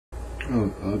Oh,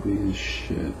 ugly as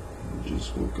shit. I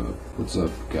just woke up. What's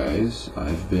up, guys?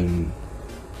 I've been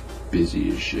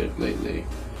busy as shit lately.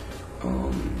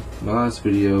 My last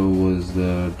video was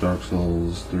the Dark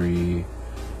Souls 3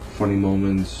 funny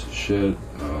moments shit,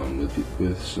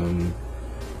 with some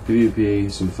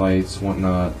PvP, some fights,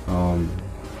 whatnot.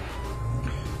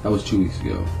 That was 2 weeks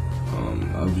ago.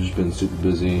 I've just been super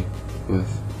busy with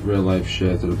real life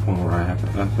shit to the point where I've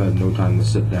had no time to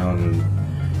sit down and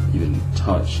even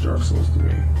touch Dark Souls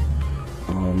 3.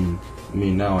 I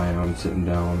mean, now I am sitting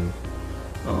down,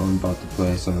 about to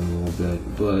play some in a little bit,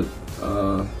 but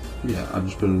yeah, I've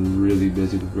just been really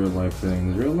busy with real life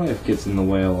things. Real life gets in the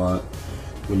way a lot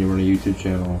when you run a YouTube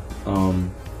channel.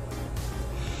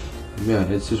 Yeah,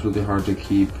 it's just really hard to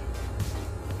keep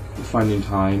finding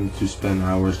time to spend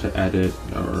hours to edit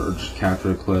or just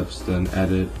capture clips, then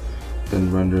edit,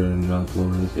 then render and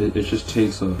upload. It just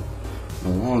takes a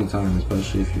long time,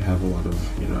 especially if you have a lot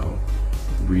of, you know,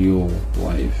 real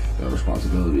life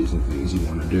responsibilities and things you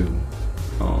want to do.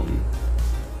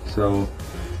 So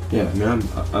yeah, I mean,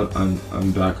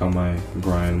 I'm back on my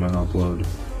grind, my upload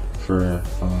for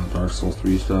Dark Souls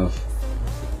 3 stuff.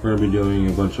 We're gonna be doing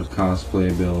a bunch of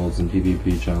cosplay builds and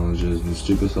PvP challenges and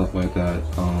stupid stuff like that.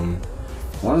 A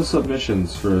lot of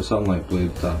submissions for Sunlight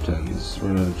Blade top 10s.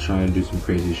 We're gonna try and do some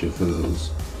crazy shit for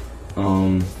those.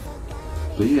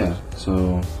 But yeah,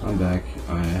 so I'm back.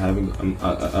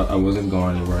 I wasn't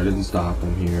gone anywhere. I didn't stop.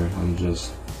 I'm here. I'm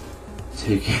just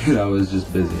taking. I was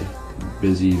just busy.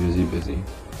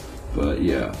 But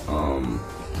yeah,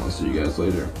 I'll see you guys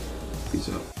later. Peace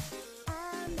out.